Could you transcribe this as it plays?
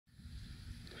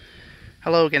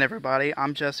Hello again, everybody.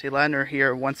 I'm Jesse Ladner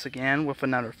here once again with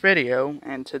another video,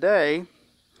 and today,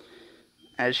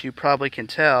 as you probably can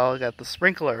tell, I got the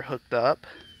sprinkler hooked up.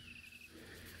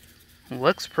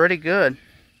 Looks pretty good.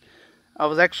 I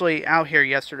was actually out here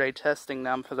yesterday testing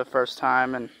them for the first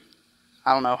time, and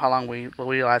I don't know how long we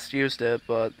last used it,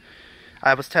 but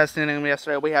I was testing them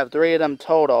yesterday. We have 3 of them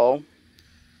total,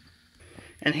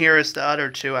 and here is the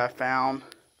other 2 I found.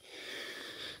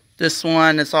 This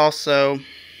one is also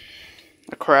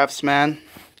a Craftsman.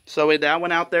 So that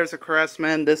one out there is a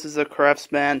Craftsman. This is a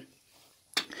Craftsman.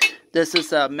 This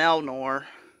is a Melnor,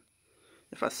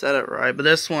 if I said it right. But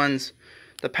this one's,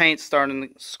 the paint's starting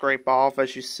to scrape off,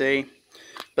 as you see.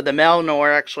 But the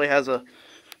Melnor actually has a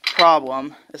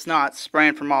problem. It's not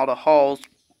spraying from all the holes,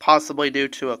 possibly due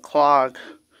to a clog.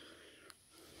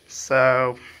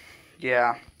 So,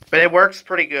 yeah. But it works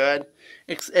pretty good.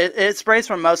 It sprays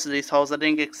from most of these holes, I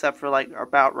think, except for like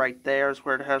about right there is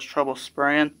where it has trouble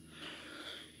spraying.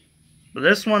 But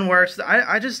this one works.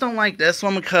 I just don't like this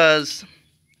one because,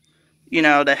 you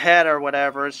know, the head or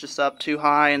whatever is just up too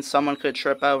high and someone could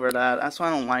trip over that. That's why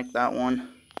I don't like that one.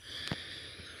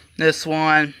 This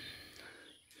one,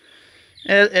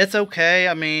 it's okay.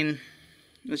 I mean,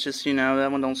 it's just, you know,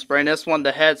 that one don't spray. And this one,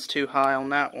 the head's too high on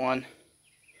that one.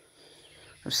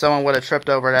 If someone would have tripped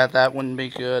over that, that wouldn't be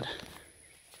good.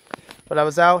 But I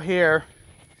was out here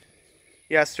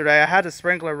yesterday. I had the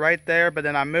sprinkler right there, but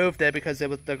then I moved it because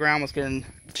the ground was getting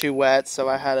too wet, so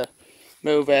I had to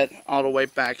move it all the way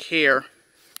back here.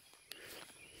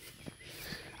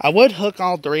 I would hook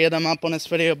all 3 of them up on this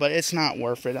video, but it's not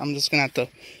worth it. I'm just gonna have to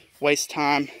waste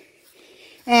time.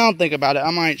 I don't think about it.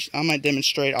 I might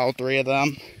demonstrate all 3 of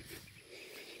them.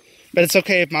 But it's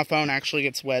okay if my phone actually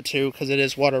gets wet too, because it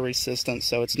is water resistant,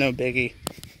 so it's no biggie.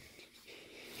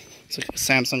 It's a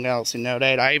Samsung Galaxy Note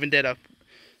 8. I even did a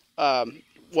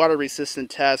water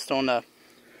resistant test on my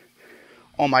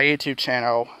YouTube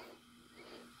channel.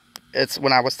 It's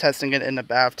when I was testing it in the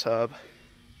bathtub.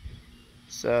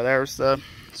 So there's the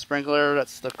sprinkler.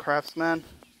 That's the Craftsman.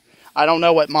 I don't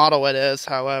know what model it is,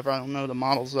 however. I don't know the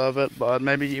models of it, but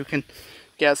maybe you can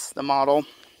guess the model.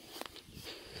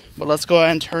 But let's go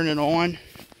ahead and turn it on.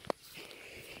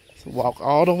 So walk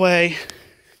all the way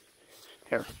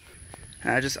here.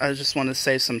 And I just wanted to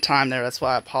save some time there. That's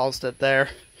why I paused it there.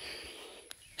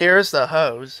 Here's the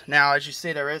hose. Now, as you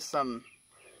see, there is some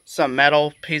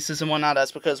metal pieces and whatnot.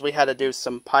 That's because we had to do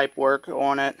some pipe work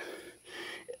on it.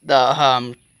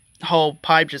 The whole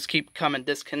pipe just keep coming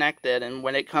disconnected, and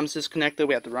when it comes disconnected,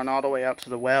 we have to run all the way out to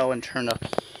the well and turn the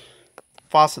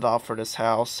faucet off for this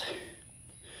house.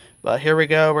 But here we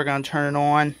go. We're going to turn it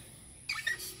on.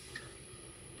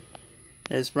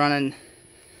 It's running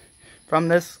from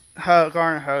this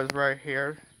garden hose right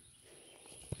here,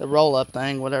 the roll-up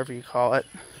thing, whatever you call it.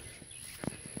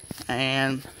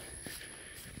 And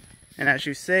as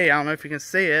you see, I don't know if you can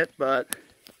see it, but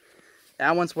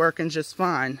that one's working just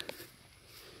fine.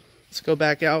 Let's go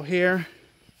back out here.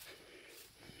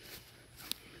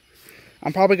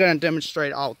 I'm probably going to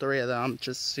demonstrate all 3 of them,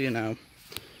 just so you know.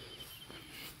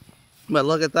 But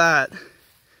look at that.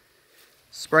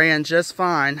 Spraying just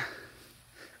fine.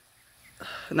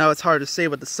 I know it's hard to see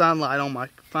with the sunlight on my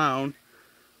phone,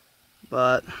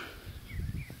 but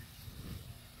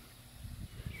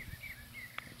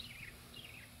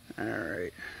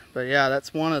alright. But yeah,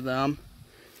 that's one of them.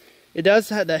 It does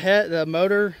have the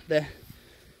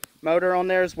motor on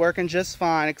there is working just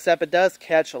fine, except it does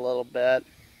catch a little bit.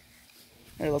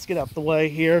 Here, let's get out the way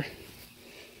here.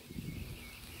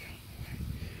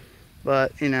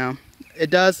 But, you know, it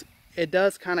does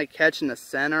kind of catch in the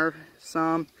center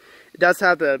some. It does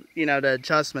have the, you know, the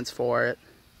adjustments for it.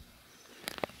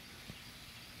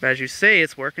 But as you see,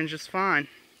 it's working just fine.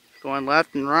 Going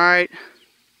left and right.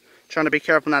 Trying to be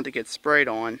careful not to get sprayed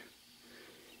on.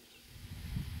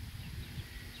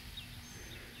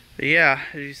 But yeah,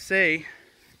 as you see,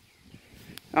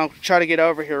 I'll try to get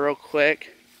over here real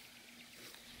quick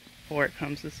before it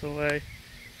comes this way.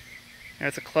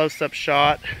 There's a close-up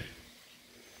shot.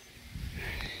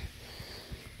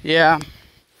 Yeah,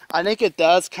 I think it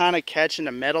does kind of catch in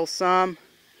the middle some.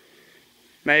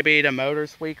 Maybe the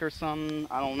motor's weak or something.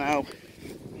 I don't know.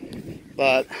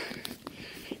 But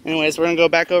anyways, we're going to go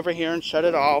back over here and shut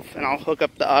it off, and I'll hook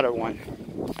up the other one.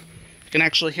 You can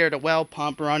actually hear the well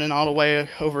pump running all the way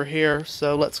over here.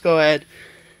 So let's go ahead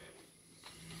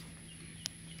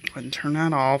and turn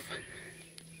that off.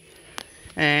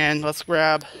 And let's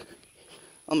let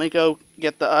me go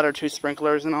get the other 2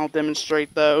 sprinklers and I'll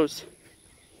demonstrate those.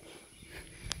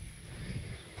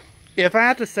 If I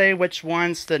have to say which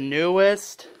one's the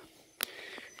newest,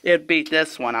 it'd be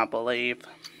this one, I believe.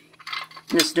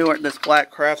 This Black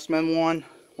Craftsman one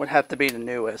would have to be the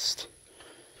newest.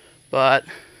 But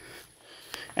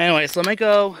anyways, let me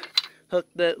go hook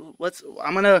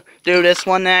I'm gonna do this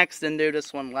one next and do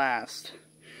this one last.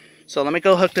 So let me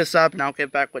go hook this up and I'll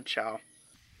get back with y'all.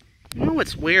 You know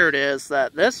what's weird is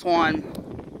that this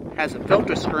one has a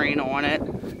filter screen on it,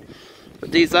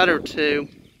 but these other two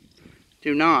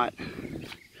do not.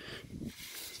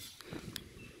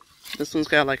 This one's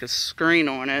got like a screen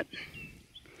on it.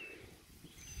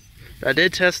 I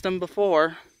did test them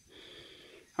before.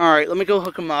 Alright, let me go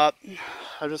hook them up.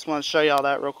 I just want to show y'all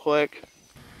that real quick.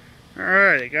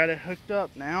 Alright, I got it hooked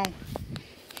up now.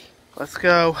 Let's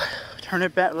go turn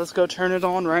it back. Let's go turn it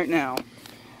on right now.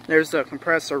 There's the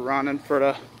compressor running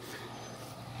for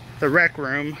the rec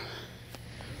room.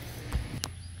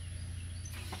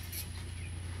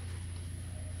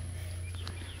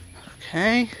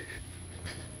 Okay.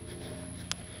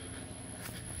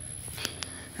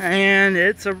 And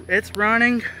it's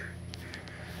running.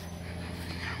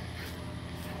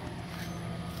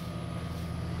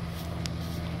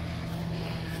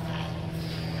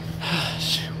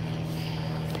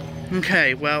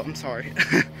 Okay, well, I'm sorry.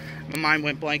 My mind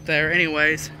went blank there.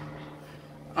 Anyways,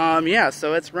 yeah,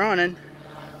 so it's running.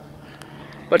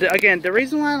 But again, the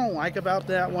reason why I don't like about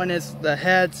that one is the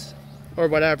heads or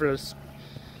whatever is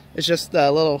just a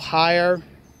little higher,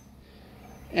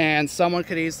 and someone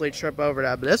could easily trip over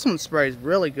that. But this one sprays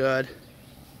really good.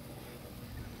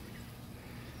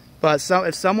 But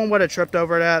if someone would have tripped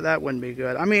over that, that wouldn't be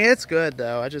good. I mean, it's good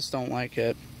though. I just don't like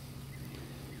it.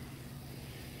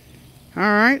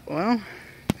 Alright, well,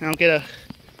 I'll get a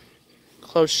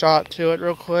close shot to it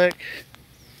real quick.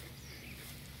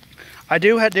 I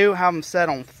do have them set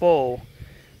on full.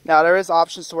 Now, there is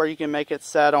options to where you can make it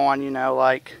set on, you know,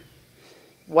 like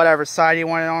whatever side you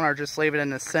want it on, or just leave it in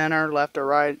the center, left or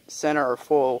right, center or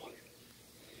full.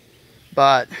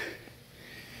 But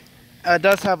it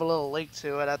does have a little leak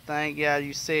to it, I think. Yeah,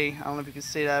 you see, I don't know if you can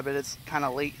see that, but it's kind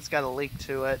of leak. It's got a leak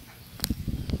to it.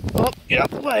 Oh, get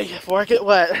out the way before I get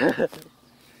wet. So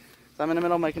I'm in the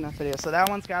middle of making that video. So that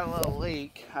one's got a little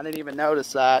leak. I didn't even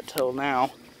notice that till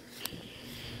now.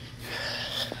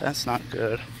 That's not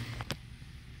good.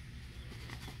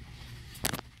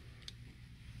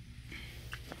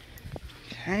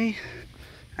 Okay,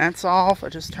 that's off. I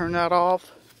just turned that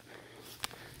off.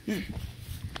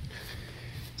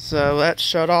 So that's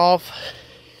shut off.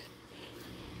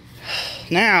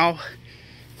 Now,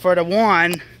 for the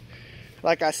one,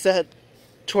 like I said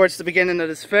towards the beginning of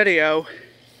this video,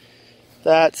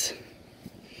 that's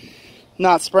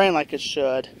not spraying like it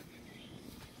should.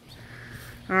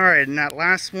 Alright, and that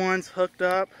last one's hooked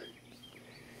up,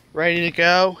 ready to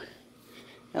go,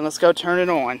 and let's go turn it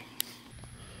on.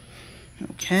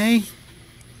 Okay,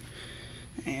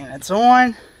 and it's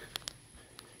on.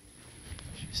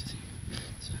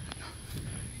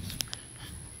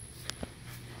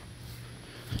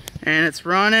 And it's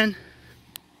running.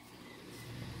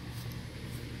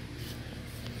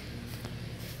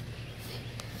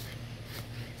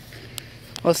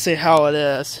 Let's see how it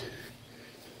is.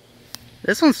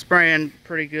 This one's spraying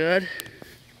pretty good.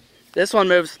 This one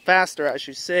moves faster, as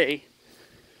you see.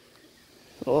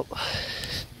 Oh.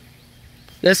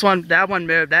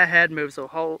 That head moves a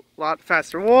whole lot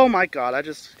faster. Oh my god, I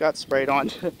just got sprayed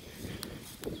on.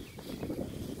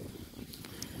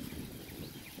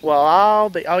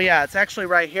 Well, oh yeah, it's actually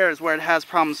right here is where it has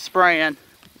problems spraying.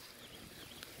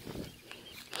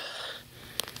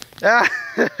 Ah.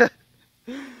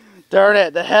 Darn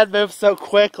it, the head moves so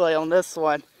quickly on this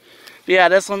one. But yeah,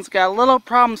 this one's got a little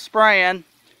problem spraying,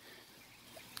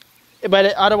 but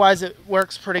otherwise it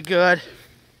works pretty good.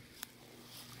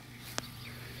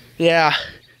 Yeah,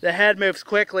 the head moves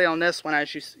quickly on this one,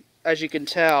 as you can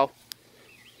tell.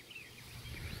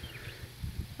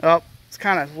 Oh, it's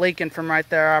kind of leaking from right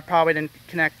there. I probably didn't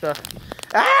connect the...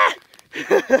 Ah!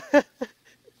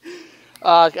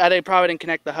 I probably didn't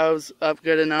connect the hose up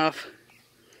good enough.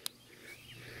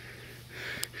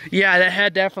 Yeah, the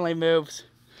head definitely moves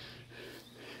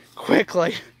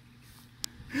quickly.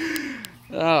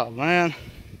 Oh, man.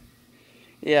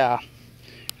 Yeah.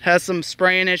 Has some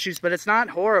spraying issues, but it's not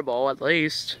horrible, at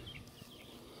least.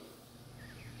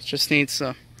 It just needs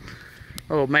a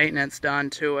little maintenance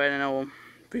done to it, and it will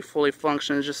be fully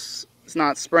functional. It's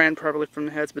not spraying properly from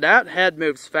the heads. But that head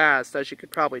moves fast, as you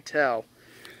could probably tell.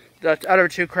 The other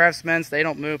two Craftsmans, they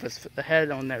don't move as... The head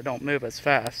on there don't move as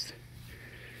fast.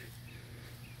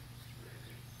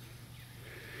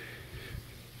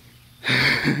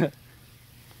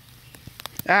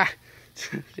 Ah,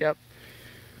 yep.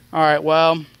 Alright,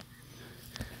 well,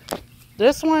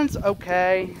 this one's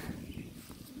okay.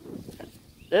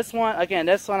 this one, again,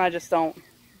 this one I just don't,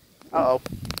 uh-oh.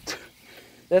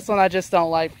 This one I just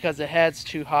don't like because the head's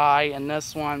too high, and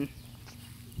this one,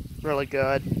 really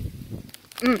good.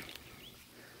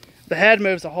 The head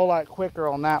moves a whole lot quicker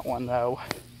on that one, though.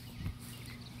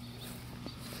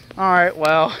 Alright,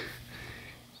 well,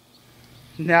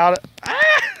 now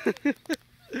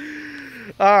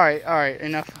Alright,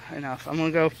 enough. I'm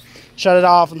gonna go shut it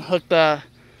off and hook the...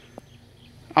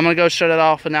 I'm gonna go shut it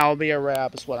off and that will be a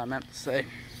wrap, is what I meant to say.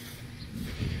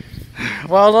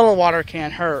 Well, a little water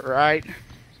can't hurt, right?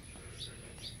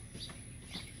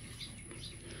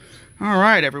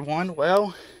 Alright, everyone,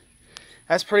 well,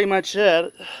 that's pretty much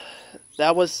it.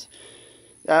 That was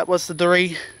the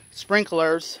 3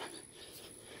 sprinklers.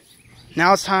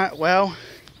 Now it's time, well,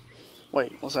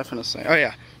 wait, what was I finna say? Oh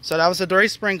yeah, so that was the 3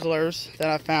 sprinklers that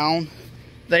I found.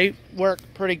 They work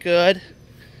pretty good.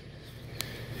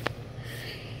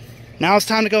 Now it's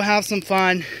time to go have some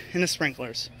fun in the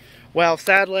sprinklers. Well,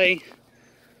 sadly,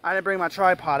 I didn't bring my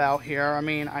tripod out here. I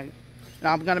mean, I'm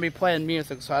going to be playing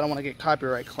music, so I don't want to get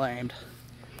copyright claimed.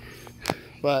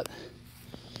 But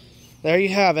there you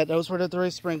have it. Those were the 3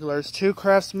 sprinklers. 2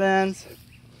 Craftsmen,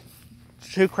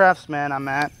 I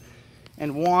meant,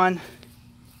 and 1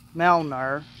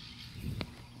 Melner.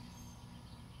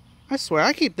 I swear,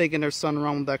 I keep thinking there's something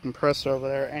wrong with that compressor over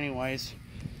there. Anyways,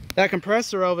 that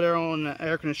compressor over there on the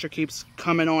air conditioner keeps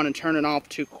coming on and turning off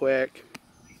too quick.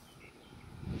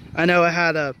 I know it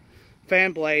had a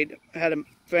fan blade, had a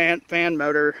fan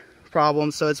motor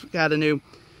problem, so it's got a new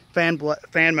fan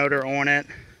motor on it.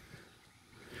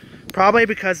 Probably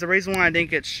because the reason why I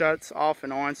think it shuts off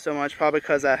and on so much, probably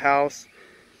because that house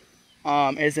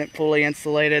isn't fully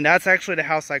insulated. That's actually the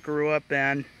house I grew up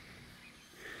in.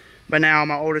 But now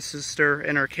my older sister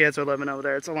and her kids are living over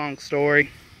there. It's a long story.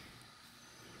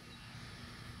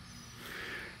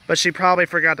 But she probably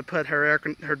forgot to put her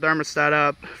thermostat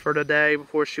up for the day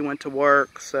before she went to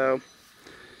work. So,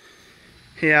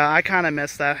 yeah, I kind of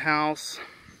miss that house.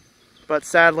 But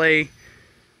sadly,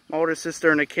 my older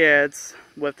sister and the kids,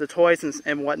 with the toys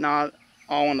and whatnot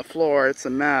all on the floor, it's a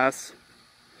mess.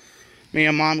 Me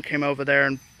and Mom came over there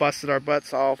and busted our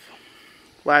butts off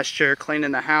last year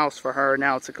cleaning the house for her.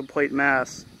 Now it's a complete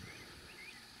mess.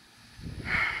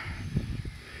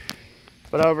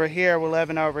 But over here, we're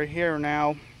living over here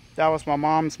now. That was my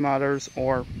mom's mother's,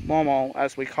 or Momo,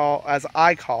 as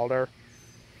I called her.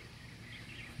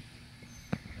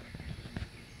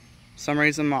 For some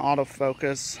reason, my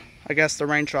autofocus, I guess the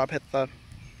raindrop hit the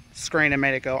screen and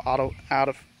made it go out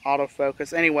of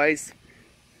autofocus. Anyways,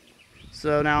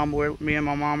 so now me and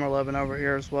my mom are living over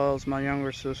here as well as my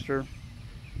younger sister.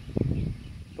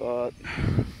 But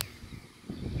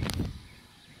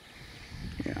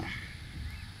yeah,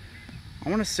 I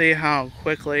want to see how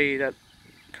quickly that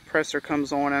compressor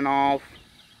comes on and off.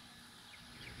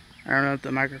 I don't know if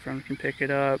the microphone can pick it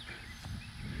up,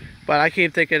 but I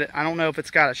keep thinking, I don't know if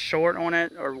it's got a short on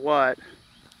it or what.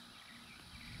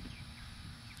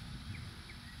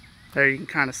 There you can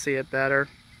kind of see it better.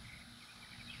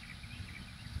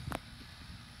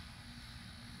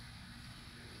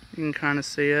 You can kind of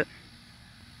see it.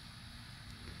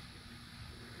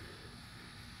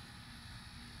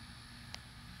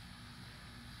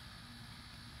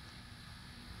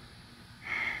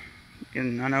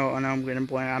 And I know I'm getting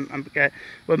blank.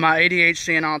 With my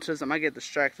ADHD and autism, I get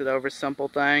distracted over simple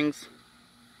things.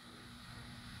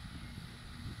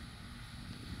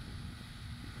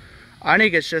 I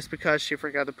think it's just because she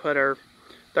forgot to put her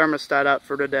thermostat up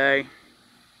for today.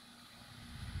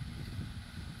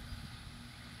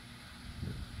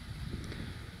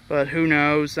 But who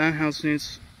knows? That house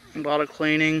needs a lot of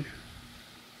cleaning.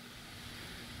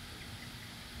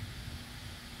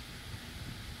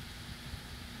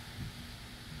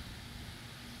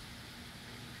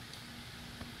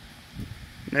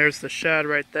 There's the shed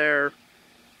right there.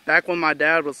 Back when my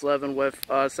dad was living with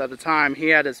us at the time, he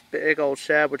had this big old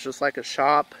shed, which was like a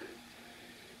shop.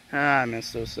 I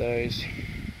miss those days.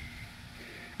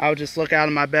 I would just look out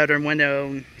of my bedroom window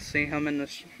and see him in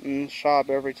the shop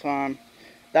every time.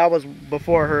 That was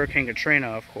before Hurricane Katrina,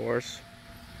 of course.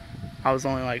 I was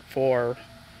only like 4,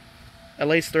 at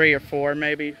least 3 or 4,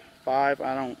 maybe 5.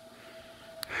 I don't.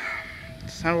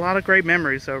 Just had a lot of great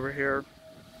memories over here.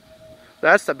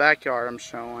 That's the backyard I'm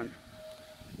showing.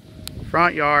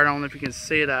 Front yard, I don't know if you can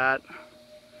see that.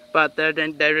 But there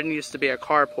didn't used to be a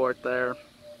carport there.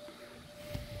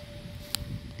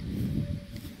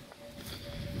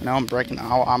 Now I'm breaking,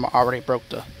 I already broke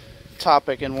the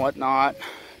topic and whatnot.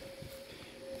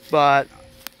 But,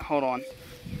 hold on.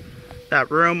 That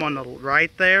room on the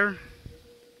right there,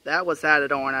 that was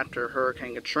added on after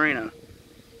Hurricane Katrina.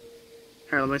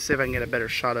 Here, let me see if I can get a better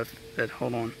shot of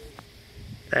Hold on.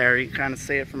 There, you can kind of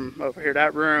see it from over here.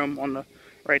 That room on the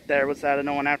right there was added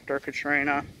on after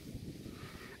Katrina.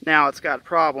 Now it's got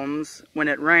problems. When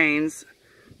it rains,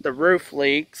 the roof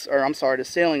leaks, or I'm sorry, the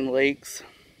ceiling leaks.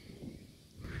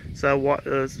 So what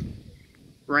is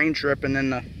rain dripping in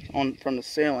the from the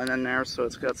ceiling in there, so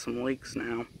it's got some leaks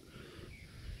now.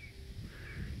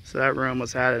 So that room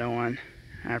was added on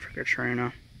after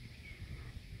Katrina.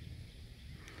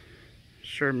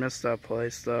 Sure missed that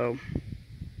place though.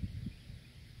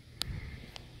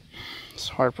 It's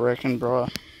heartbreaking, bro.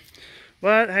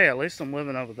 But hey, at least I'm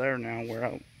living over there now where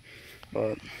I,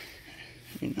 but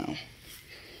you know.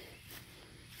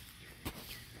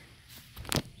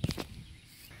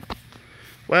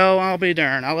 Well, I'll be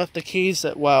darned. I left the keys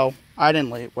at, well, I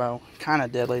didn't leave. Well, kind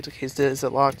of did leave the keys. Is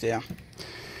it locked? Yeah.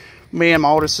 Me and my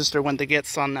older sister went to get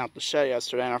sun out the shed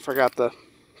yesterday, and I forgot to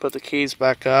put the keys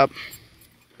back up.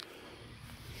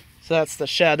 So that's the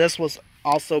shed. This was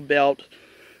also built,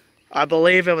 I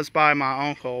believe it was by my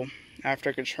uncle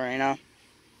after Katrina.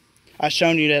 I've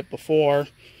shown you that before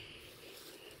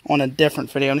on a different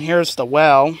video. And here's the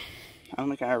well. I don't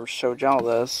think I ever showed y'all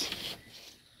this.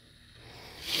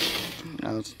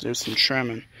 Now let's do some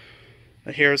trimming.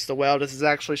 But here's the well. This is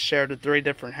actually shared with 3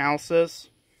 different houses.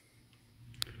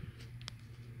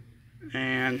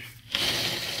 And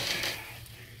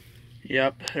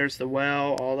yep, there's the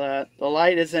well, all that. The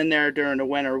light is in there during the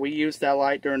winter. We use that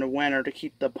light during the winter to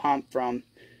keep the pump from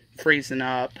freezing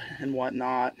up and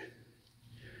whatnot.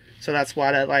 So that's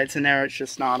why that light's in there. It's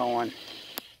just not on.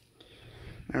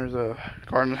 There's a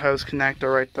garden hose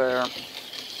connector right there.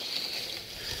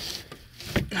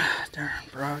 Darn,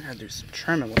 bro, I gotta do some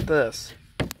trimming with this.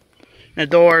 The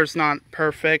door's not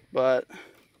perfect, but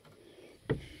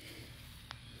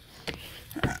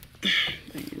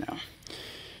you know.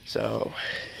 So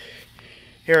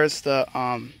here's the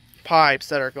pipes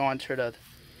that are going to the,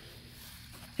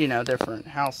 you know, different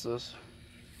houses.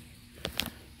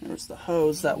 There's the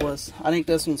hose that was, I think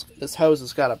this hose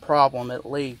has got a problem. It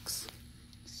leaks.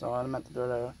 So I meant to do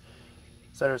that.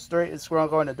 So there's 3, it's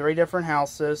going to 3 different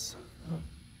houses.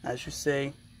 As you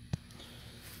see,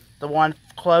 the one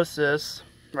closest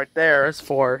right there is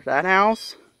for that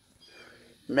house.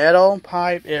 Middle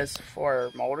pipe is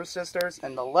for my older sister's,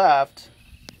 and the left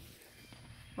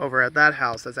over at that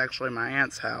house, that's actually my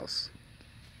aunt's house.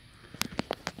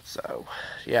 So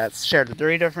yeah, it's shared to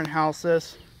 3 different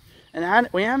houses, and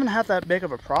we haven't had that big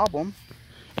of a problem.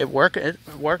 It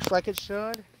works like it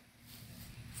should,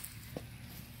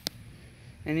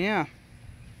 and yeah.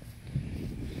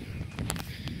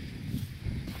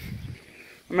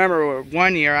 I remember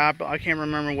one year, I can't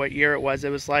remember what year it was. It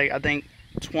was like, I think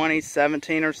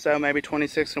 2017 or so, maybe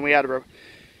 2016. We had to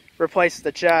replace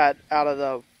the jet out of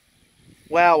the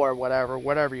well or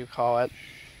whatever you call it.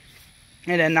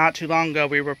 And then not too long ago,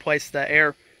 we replaced the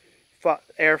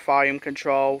air volume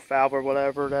control valve or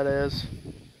whatever that is.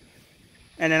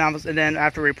 And then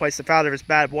after we replaced the valve, there was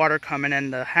bad water coming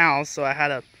in the house, so I had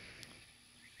to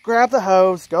grab the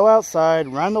hose, go outside,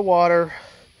 run the water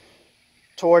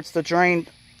towards the drain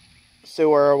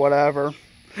sewer or whatever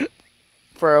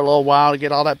for a little while to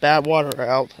get all that bad water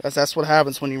out, as that's what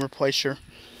happens when you replace your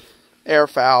air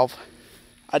valve.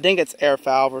 I think it's air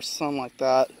valve or something like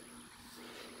that.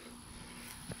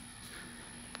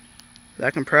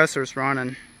 That compressor's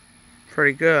running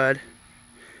pretty good,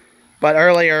 but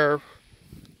earlier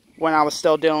when I was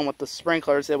still dealing with the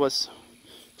sprinklers, it was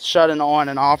shutting on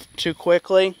and off too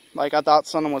quickly. Like, I thought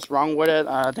something was wrong with it.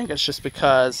 I think it's just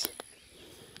because,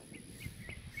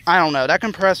 I don't know, that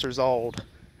compressor's old,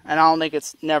 and I don't think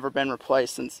it's never been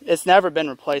replaced since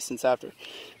after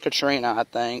Katrina, I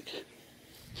think.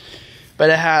 But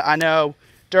it had, I know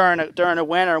during the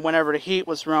winter, whenever the heat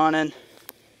was running,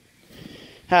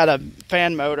 had a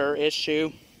fan motor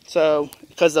issue. So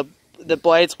because the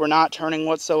blades were not turning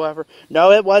whatsoever.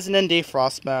 No, it wasn't in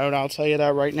defrost mode. I'll tell you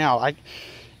that right now.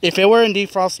 If it were in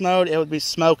defrost mode, it would be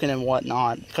smoking and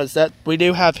whatnot, because we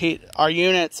do have heat. Our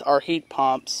units are heat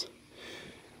pumps.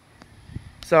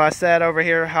 So I said over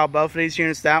here how both of these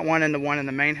units, that one and the one in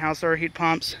the main house, are heat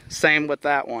pumps. Same with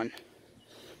that one.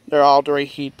 They're all 3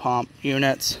 heat pump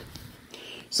units.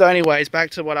 So anyways, back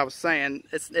to what I was saying.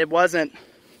 It wasn't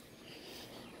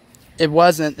in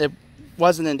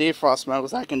defrost mode,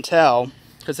 as I can tell.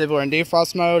 Because if it were in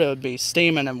defrost mode, it would be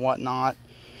steaming and whatnot.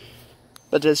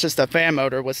 But it's just the fan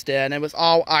motor was dead. And it was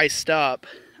all iced up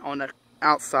on the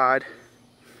outside.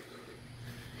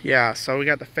 Yeah, so we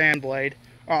got the fan blade.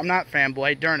 Oh, not fan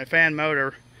blade, darn it, fan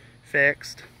motor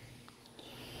fixed.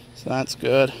 So that's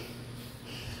good.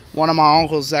 One of my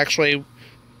uncles actually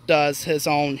does his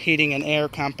own heating and air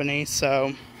company,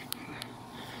 so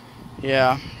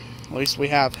yeah, At least we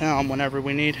have him whenever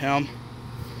we need him.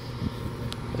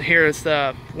 Here is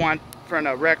the one from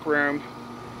the rec room,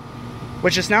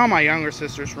 which is now my younger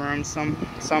sister's room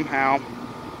somehow.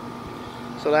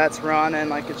 So that's running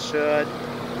like it should.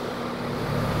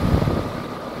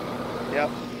 Yep.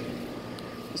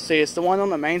 Let's see, is the one on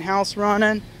the main house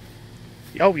running?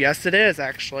 Oh, yes it is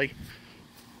actually.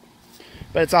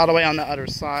 But it's all the way on the other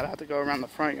side. I have to go around the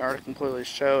front yard to completely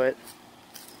show it.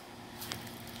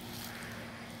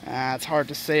 It's hard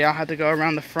to see. I had to go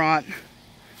around the front.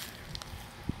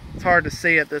 It's hard to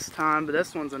see at this time, but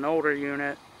this one's an older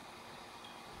unit.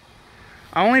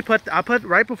 I put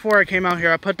right before I came out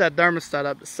here, I put that thermostat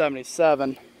up to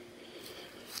 77.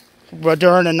 But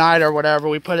during the night or whatever,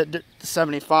 we put it to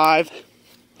 75.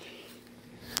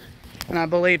 And I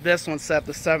believe this one's set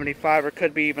to 75, or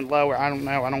could be even lower. I don't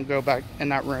know. I don't go back in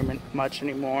that room much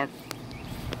anymore.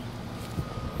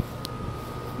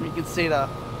 You can see the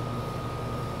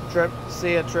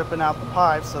it dripping out the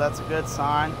pipe, so that's a good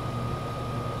sign.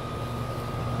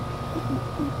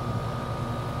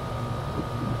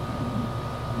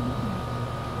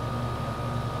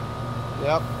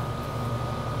 Yep.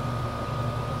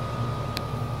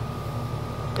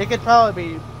 It could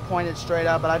probably be pointed straight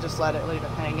up, but I just leave it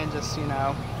hanging, just, you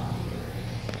know.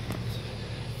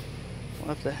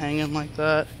 Left it hanging like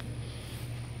that.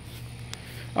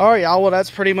 Alright, y'all, well,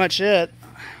 that's pretty much it.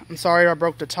 I'm sorry I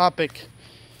broke the topic.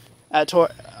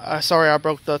 Sorry I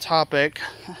broke the topic.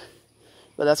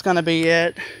 But that's going to be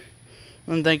it.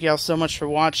 And thank y'all so much for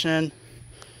watching.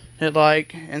 Hit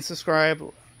like and subscribe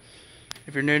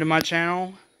if you're new to my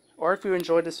channel, or if you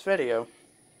enjoyed this video.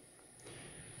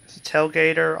 It's a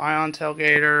tailgater, Ion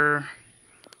tailgater,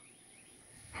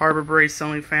 Harbor Breeze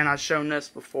ceiling fan. I've shown this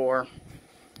before.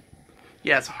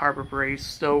 Yeah, it's a Harbor Breeze.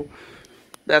 So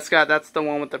that's the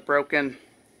one with the broken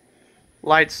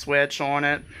light switch on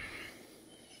it.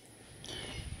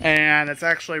 And it's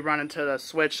actually running to the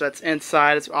switch that's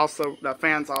inside. It's also, the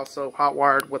fan's also hot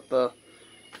wired with the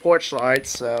porch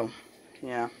lights, so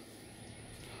yeah.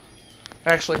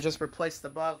 Actually just replaced the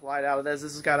bug light out of this.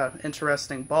 This has got an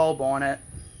interesting bulb on it.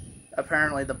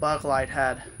 Apparently the bug light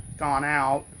had gone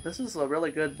out. This is a really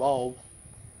good bulb,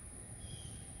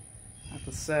 I have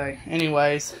to say.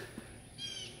 Anyways,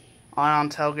 Ion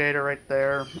tailgater right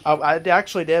there. I did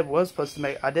actually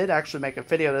make a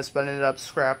video of this, but I ended up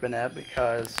scrapping it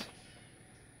because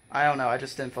I don't know, I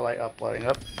just didn't feel like uploading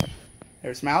it.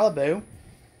 There's Malibu.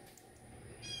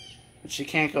 But she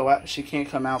can't go out, she can't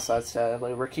come outside,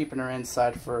 sadly. We're keeping her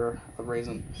inside for a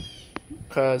reason.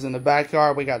 Because in the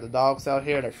backyard we got the dogs out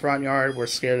here. In the front yard we're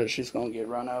scared that she's gonna get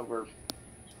run over.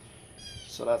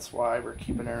 So that's why we're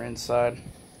keeping her inside.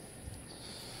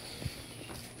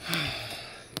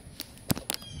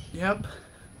 Yep.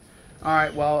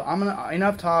 Alright, well,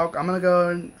 enough talk. I'm gonna go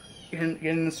and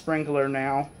get in the sprinkler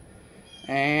now.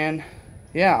 And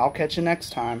yeah, I'll catch you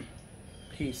next time.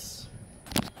 Peace.